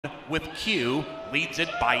with Q leads it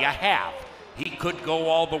by a half. He could go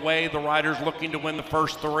all the way. The rider's looking to win the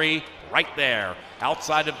first three right there.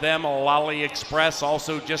 Outside of them, LOLLY Express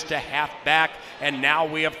also just a half back. And now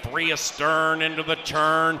we have three astern into the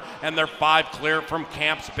turn. And they're five clear from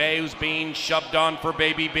Camps Bay, who's being shoved on for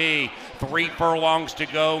Baby B. 3 furlongs to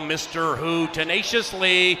go. Mr. Who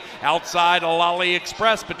tenaciously outside LOLLY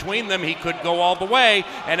Express. Between them, he could go all the way.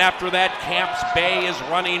 And after that, Camps Bay is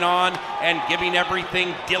running on and giving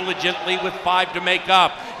everything diligently with 5 to make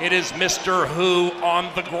up. It is Mr. Who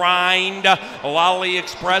on the grind. LOLLY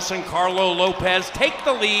Express and Karlo López take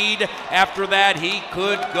the lead. After that, he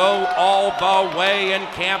could go all the way, and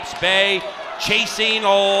Camps Bay chasing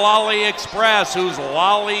LOLLY Express, who's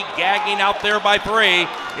lollygagging out there by 3.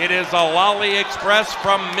 It is a LOLLY Express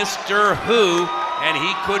from Mr. Who, and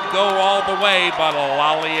he could go all the way, but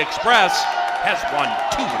LOLLY Express has won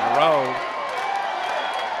 2 in a row.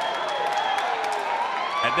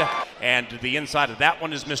 And to the inside of that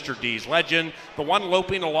one is Mr. D's Legend. The one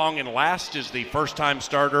loping along in last is the first-time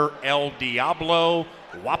starter, El Diablo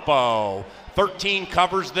Guapo. 13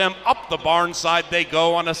 covers them. Up the barn side they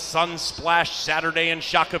go on a Sunsplash Saturday in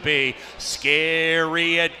Shakopee.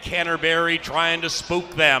 Scary at Canterbury trying to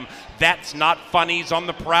spook them. That's Not Funny's on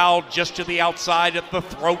the prowl just to the outside at the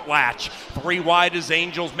throat latch. 3 wide is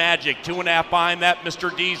Angel's Magic. 2.5 behind that,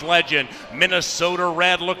 Mr. D's Legend. Minnesota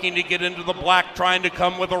Red looking to get into the black, trying to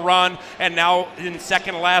come with a run. And now in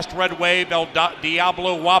second last, Red Wave, El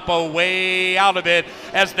Diablo Guapo way out of it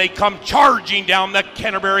as they come charging down the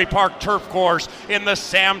Canterbury Park turf course in the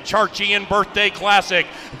Sam Charchian Birthday Classic.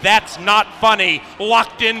 That's Not Funny.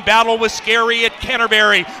 Locked in battle with Scary at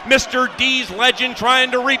Canterbury. Mr. D's Legend trying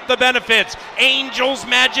to reap the benefits. Angel's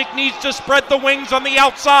Magic needs to spread the wings on the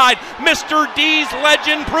outside. Mr. D's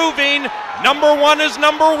Legend proving number 1 is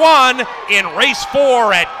number 1 in race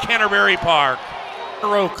 4 at Canterbury Park.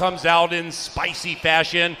 Comes out in spicy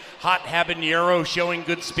fashion. Hot Habanero showing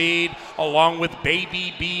good speed, along with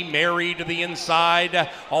Baby B Mary to the inside.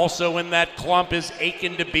 Also in that clump is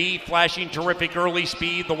Aiken to Be, flashing terrific early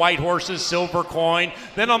speed. The white horse is Silver Coin.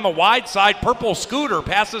 Then on the wide side, Purple Scooter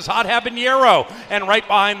passes Hot Habanero. And right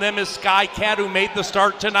behind them is SKYKAT, who made the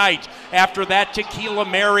start tonight. After that, Tequila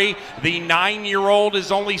Mary, the 9-year-old,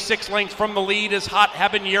 is only 6 lengths from the lead as Hot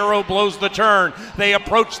Habanero blows the turn. They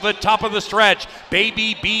approach the top of the stretch.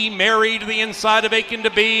 Baby B Mary to the inside of Aiken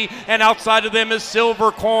to Be. And outside of them is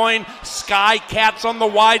Silver Coin. SKYKAT's on the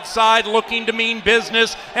wide side looking to mean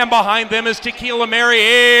business. And behind them is Tequila Mary.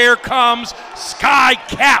 Here comes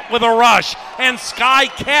SKYKAT with a rush. And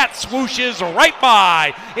SKYKAT swooshes right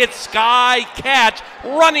by. It's SKYKAT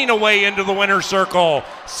running away into the winner's circle.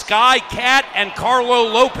 SKYKAT and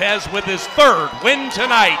Karlo López with his 3rd win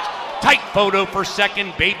tonight. Tight photo for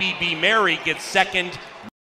second. Baby B Mary gets second.